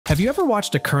Have you ever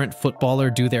watched a current footballer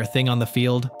do their thing on the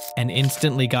field and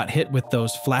instantly got hit with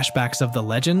those flashbacks of the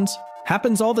legends?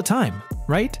 Happens all the time,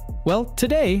 right? Well,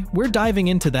 today we're diving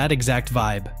into that exact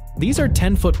vibe. These are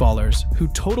 10 footballers who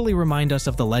totally remind us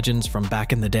of the legends from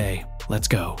back in the day. Let's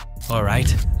go.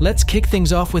 Alright, let's kick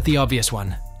things off with the obvious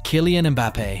one, Kylian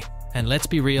Mbappe. And let's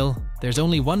be real, there's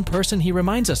only one person he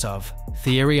reminds us of,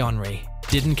 Thierry Henry.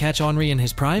 Didn't catch Henry in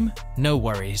his prime? No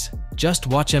worries. Just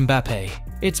watch Mbappe.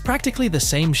 It's practically the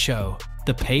same show.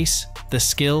 The pace, the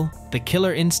skill, the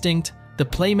killer instinct, the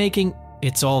playmaking,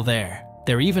 it's all there.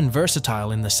 They're even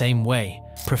versatile in the same way,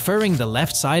 preferring the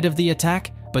left side of the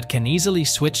attack, but can easily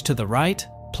switch to the right,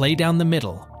 play down the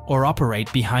middle, or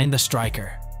operate behind the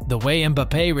striker. The way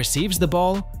Mbappe receives the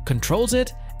ball, controls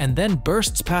it, and then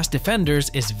bursts past defenders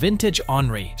is vintage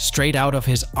Henry, straight out of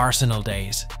his Arsenal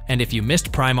days. And if you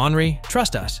missed prime Henry,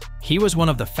 trust us, he was one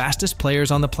of the fastest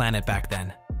players on the planet back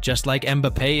then, just like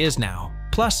Mbappe is now.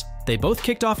 Plus, they both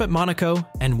kicked off at Monaco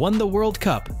and won the World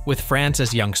Cup with France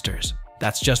as youngsters.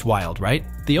 That's just wild, right?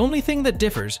 The only thing that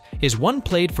differs is one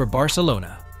played for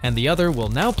Barcelona, and the other will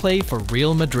now play for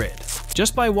Real Madrid.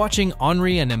 Just by watching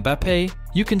Henry and Mbappe,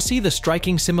 you can see the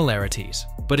striking similarities.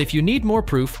 But if you need more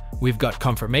proof, we've got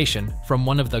confirmation from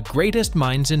one of the greatest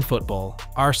minds in football,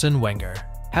 Arsene Wenger.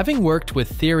 Having worked with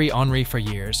Thierry Henry for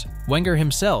years, Wenger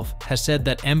himself has said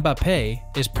that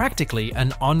Mbappe is practically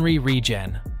an Henry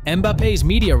regen. Mbappe's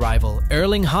media rival,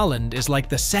 Erling Haaland, is like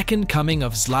the second coming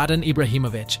of Zlatan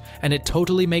Ibrahimovic, and it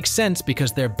totally makes sense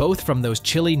because they're both from those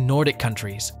chilly Nordic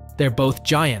countries. They're both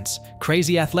giants,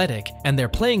 crazy athletic, and their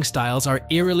playing styles are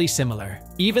eerily similar.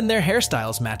 Even their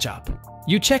hairstyles match up.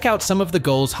 You check out some of the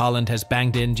goals Haaland has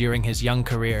banged in during his young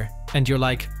career, and you're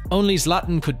like, only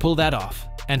Zlatan could pull that off.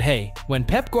 And hey, when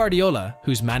Pep Guardiola,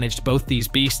 who's managed both these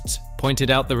beasts, pointed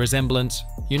out the resemblance,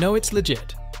 you know it's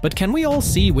legit. But can we all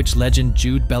see which legend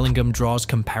Jude Bellingham draws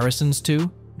comparisons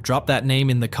to? Drop that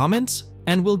name in the comments,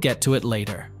 and we'll get to it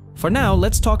later. For now,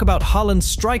 let's talk about Haaland's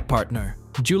strike partner,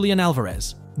 Julian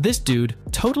Alvarez. This dude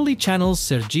totally channels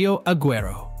Sergio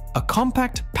Aguero, a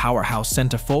compact powerhouse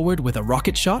center forward with a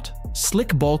rocket shot,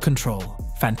 slick ball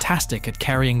control, fantastic at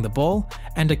carrying the ball,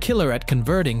 and a killer at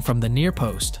converting from the near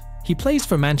post. He plays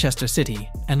for Manchester City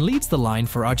and leads the line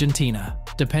for Argentina.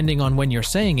 Depending on when you're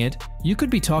saying it, you could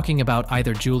be talking about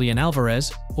either Julian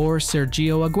Alvarez or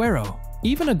Sergio Aguero.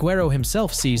 Even Aguero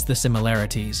himself sees the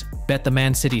similarities. Bet the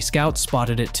Man City scouts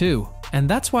spotted it too, and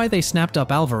that's why they snapped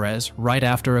up Alvarez right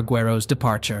after Aguero's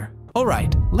departure.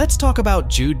 Alright, let's talk about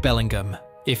Jude Bellingham.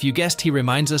 If you guessed he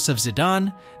reminds us of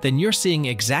Zidane, then you're seeing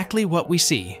exactly what we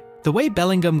see. The way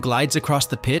Bellingham glides across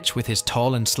the pitch with his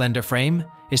tall and slender frame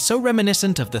is so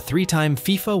reminiscent of the three-time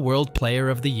FIFA World Player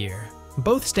of the Year.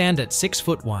 Both stand at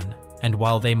 6'1", and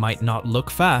while they might not look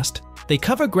fast, they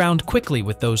cover ground quickly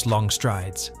with those long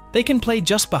strides. They can play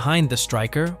just behind the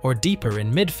striker or deeper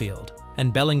in midfield,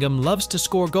 and Bellingham loves to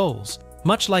score goals,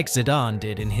 much like Zidane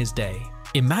did in his day.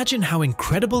 Imagine how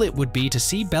incredible it would be to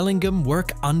see Bellingham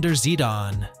work under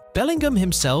Zidane. Bellingham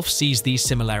himself sees these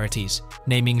similarities,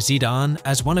 naming Zidane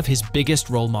as one of his biggest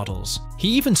role models. He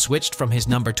even switched from his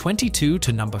number 22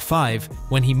 to number 5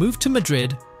 when he moved to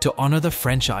Madrid to honor the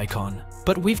French icon.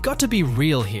 But we've got to be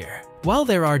real here. While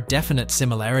there are definite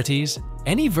similarities,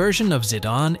 any version of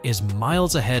Zidane is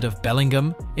miles ahead of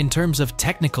Bellingham in terms of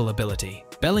technical ability.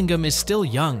 Bellingham is still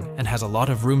young and has a lot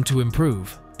of room to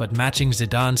improve, but matching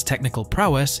Zidane's technical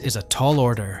prowess is a tall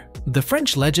order. The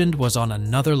French legend was on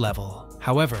another level.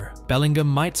 However, Bellingham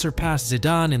might surpass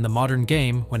Zidane in the modern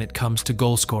game when it comes to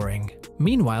goal scoring.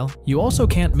 Meanwhile, you also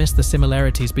can't miss the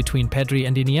similarities between Pedri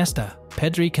and Iniesta.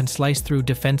 Pedri can slice through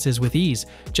defenses with ease,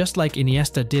 just like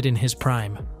Iniesta did in his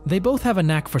prime. They both have a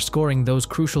knack for scoring those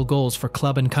crucial goals for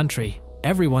club and country.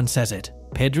 Everyone says it.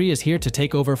 Pedri is here to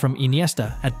take over from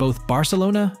Iniesta at both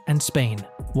Barcelona and Spain.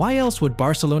 Why else would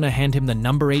Barcelona hand him the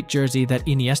number 8 jersey that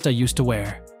Iniesta used to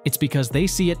wear? It's because they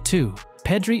see it too.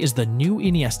 Pedri is the new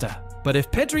Iniesta. But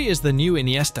if Pedri is the new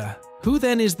Iniesta, who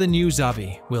then is the new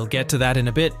Xavi? We'll get to that in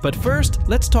a bit, but first,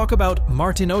 let's talk about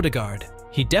Martin Odegaard.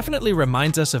 He definitely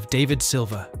reminds us of David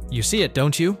Silva. You see it,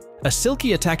 don't you? A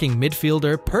silky attacking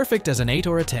midfielder, perfect as an 8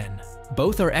 or a 10.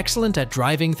 Both are excellent at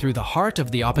driving through the heart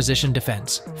of the opposition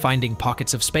defense, finding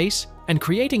pockets of space, and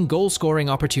creating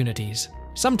goal-scoring opportunities,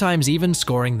 sometimes even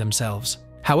scoring themselves.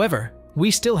 However,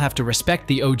 we still have to respect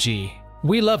the OG.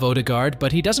 We love Odegaard,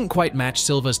 but he doesn't quite match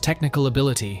Silva's technical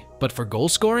ability. But for goal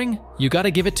scoring, you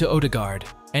gotta give it to Odegaard.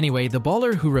 Anyway, the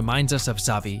baller who reminds us of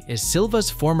Xavi is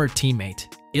Silva's former teammate,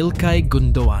 Ilkay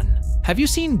Gundogan. Have you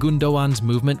seen Gundogan's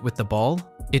movement with the ball?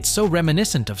 It's so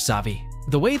reminiscent of Xavi.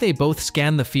 The way they both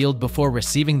scan the field before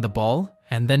receiving the ball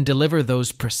and then deliver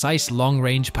those precise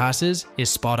long-range passes is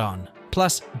spot on.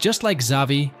 Plus, just like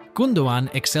Xavi,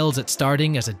 Gundogan excels at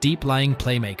starting as a deep-lying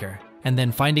playmaker and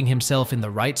then finding himself in the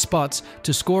right spots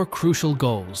to score crucial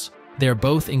goals. They're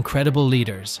both incredible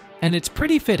leaders, and it's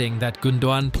pretty fitting that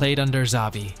Gundogan played under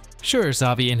Xavi. Sure,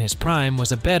 Xavi in his prime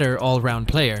was a better all-round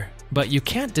player, but you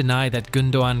can't deny that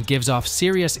Gundogan gives off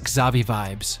serious Xavi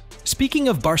vibes. Speaking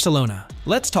of Barcelona,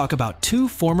 let's talk about two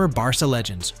former Barca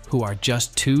legends who are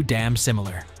just too damn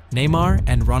similar: Neymar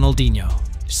and Ronaldinho.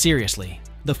 Seriously,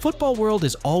 the football world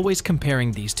is always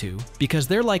comparing these two because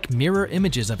they're like mirror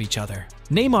images of each other.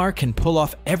 Neymar can pull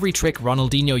off every trick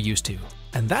Ronaldinho used to,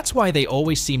 and that's why they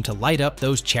always seem to light up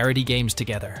those charity games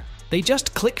together. They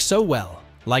just click so well.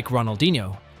 Like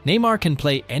Ronaldinho, Neymar can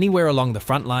play anywhere along the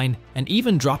front line and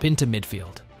even drop into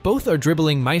midfield. Both are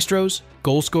dribbling maestros,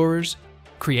 goal scorers,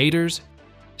 creators,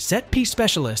 set-piece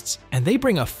specialists, and they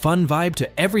bring a fun vibe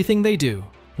to everything they do.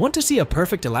 Want to see a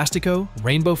perfect elastico,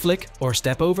 rainbow flick, or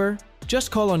step over? Just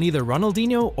call on either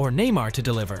Ronaldinho or Neymar to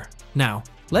deliver. Now,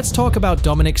 let's talk about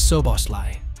Dominik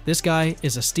Szoboszlai. This guy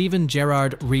is a Steven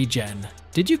Gerrard regen.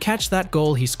 Did you catch that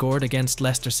goal he scored against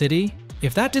Leicester City?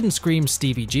 If that didn't scream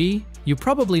Stevie G, you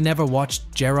probably never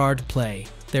watched Gerrard play.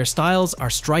 Their styles are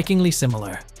strikingly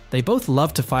similar. They both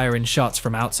love to fire in shots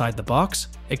from outside the box,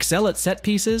 excel at set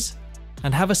pieces,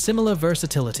 and have a similar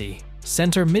versatility.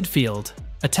 Center midfield,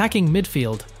 attacking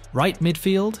midfield, right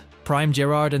midfield, prime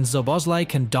Gerrard and Szoboszlai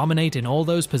can dominate in all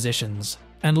those positions.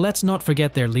 And let's not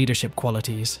forget their leadership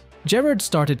qualities. Gerrard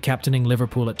started captaining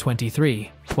Liverpool at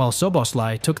 23, while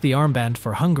Szoboszlai took the armband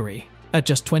for Hungary at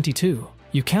just 22.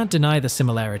 You can't deny the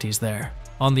similarities there.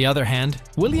 On the other hand,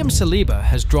 William Saliba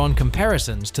has drawn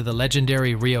comparisons to the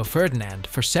legendary Rio Ferdinand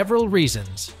for several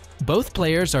reasons. Both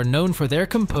players are known for their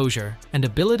composure and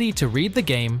ability to read the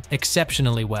game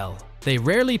exceptionally well. They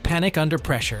rarely panic under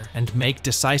pressure and make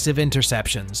decisive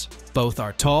interceptions. Both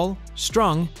are tall,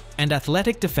 strong, and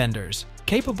athletic defenders,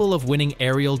 capable of winning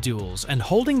aerial duels and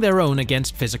holding their own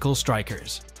against physical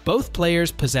strikers. Both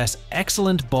players possess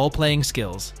excellent ball-playing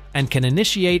skills and can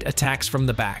initiate attacks from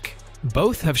the back.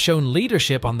 Both have shown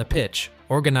leadership on the pitch,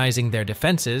 organizing their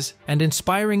defenses and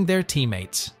inspiring their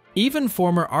teammates. Even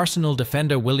former Arsenal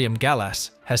defender William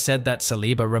Gallas has said that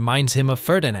Saliba reminds him of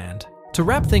Ferdinand. To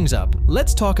wrap things up,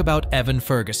 let's talk about Evan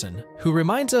Ferguson, who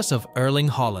reminds us of Erling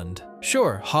Haaland.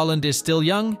 Sure, Haaland is still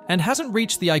young and hasn't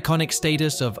reached the iconic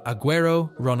status of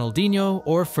Aguero, Ronaldinho,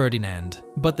 or Ferdinand,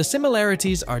 but the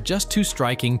similarities are just too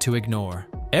striking to ignore.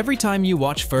 Every time you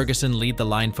watch Ferguson lead the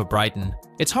line for Brighton,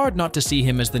 it's hard not to see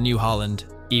him as the new Haaland,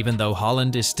 even though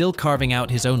Haaland is still carving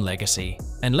out his own legacy.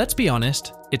 And let's be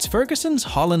honest, it's Ferguson's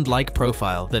Haaland-like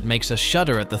profile that makes us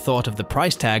shudder at the thought of the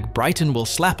price tag Brighton will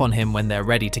slap on him when they're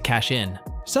ready to cash in.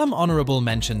 Some honorable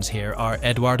mentions here are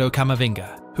Eduardo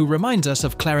Camavinga, who reminds us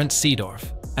of Clarence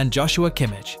Seedorf, and Joshua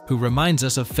Kimmich, who reminds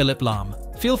us of Philipp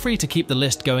Lahm. Feel free to keep the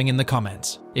list going in the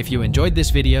comments. If you enjoyed this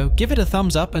video, give it a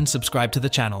thumbs up and subscribe to the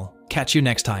channel. Catch you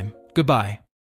next time. Goodbye.